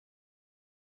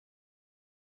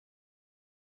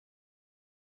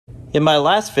In my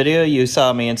last video, you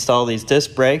saw me install these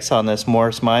disc brakes on this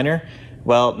Morris Minor.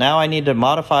 Well, now I need to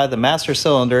modify the master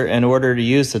cylinder in order to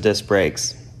use the disc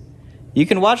brakes. You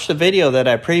can watch the video that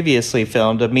I previously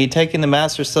filmed of me taking the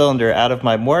master cylinder out of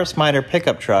my Morris Minor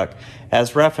pickup truck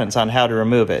as reference on how to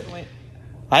remove it.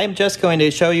 I am just going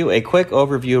to show you a quick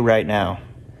overview right now.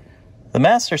 The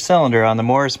master cylinder on the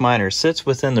Morris Minor sits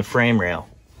within the frame rail.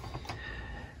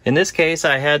 In this case,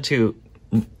 I had to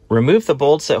remove the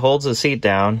bolts that holds the seat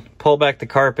down, pull back the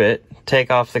carpet,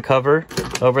 take off the cover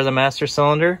over the master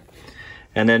cylinder,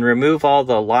 and then remove all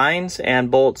the lines and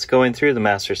bolts going through the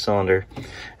master cylinder.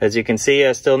 As you can see,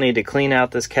 I still need to clean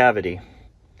out this cavity.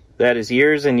 That is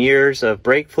years and years of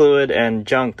brake fluid and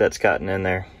junk that's gotten in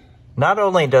there. Not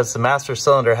only does the master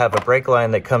cylinder have a brake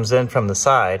line that comes in from the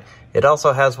side, it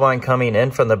also has one coming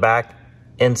in from the back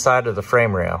inside of the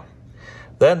frame rail.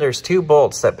 Then there's two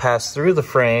bolts that pass through the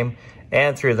frame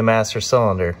and through the master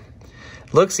cylinder.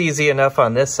 Looks easy enough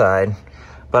on this side,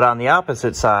 but on the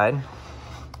opposite side,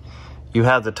 you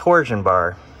have the torsion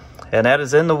bar, and that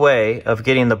is in the way of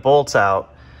getting the bolts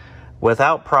out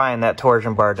without prying that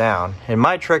torsion bar down. And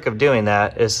my trick of doing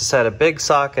that is to set a big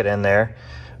socket in there,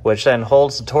 which then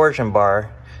holds the torsion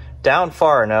bar down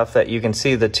far enough that you can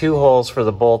see the two holes for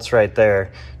the bolts right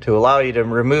there to allow you to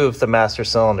remove the master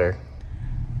cylinder.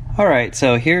 Alright,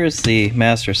 so here's the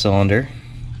master cylinder.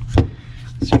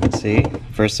 As you can see,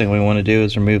 first thing we want to do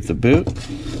is remove the boot.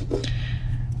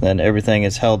 Then everything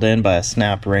is held in by a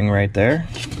snap ring right there.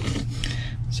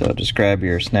 So just grab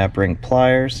your snap ring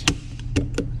pliers.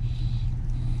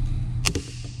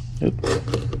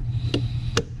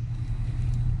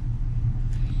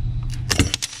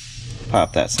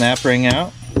 Pop that snap ring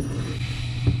out.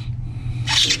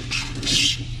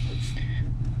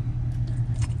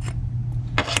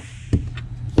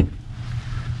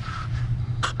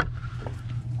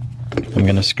 I'm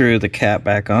going to screw the cap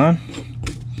back on.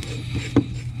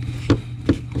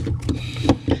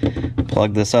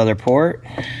 Plug this other port.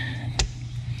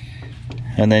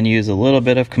 And then use a little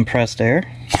bit of compressed air.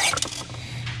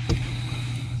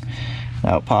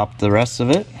 Now pop the rest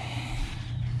of it.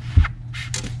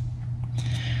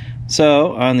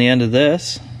 So on the end of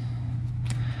this,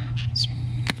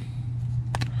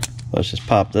 let's just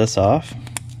pop this off.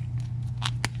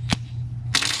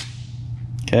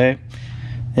 Okay.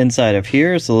 Inside of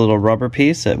here is a little rubber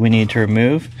piece that we need to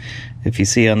remove. If you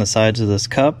see on the sides of this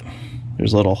cup,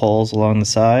 there's little holes along the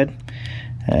side,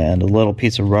 and a little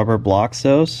piece of rubber blocks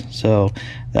those. So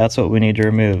that's what we need to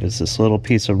remove, is this little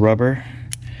piece of rubber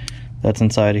that's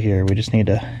inside of here. We just need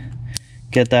to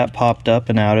get that popped up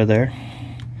and out of there.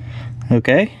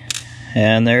 Okay,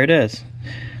 and there it is.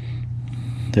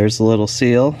 There's the little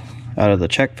seal out of the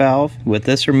check valve. With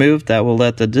this removed, that will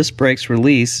let the disc brakes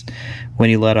release when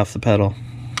you let off the pedal.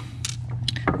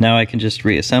 Now I can just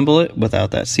reassemble it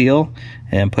without that seal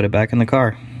and put it back in the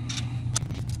car.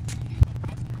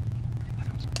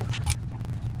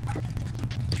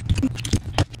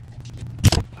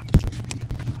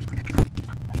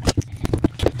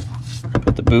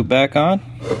 Put the boot back on.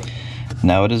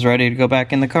 Now it is ready to go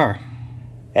back in the car.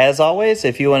 As always,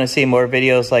 if you want to see more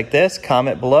videos like this,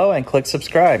 comment below and click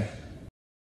subscribe.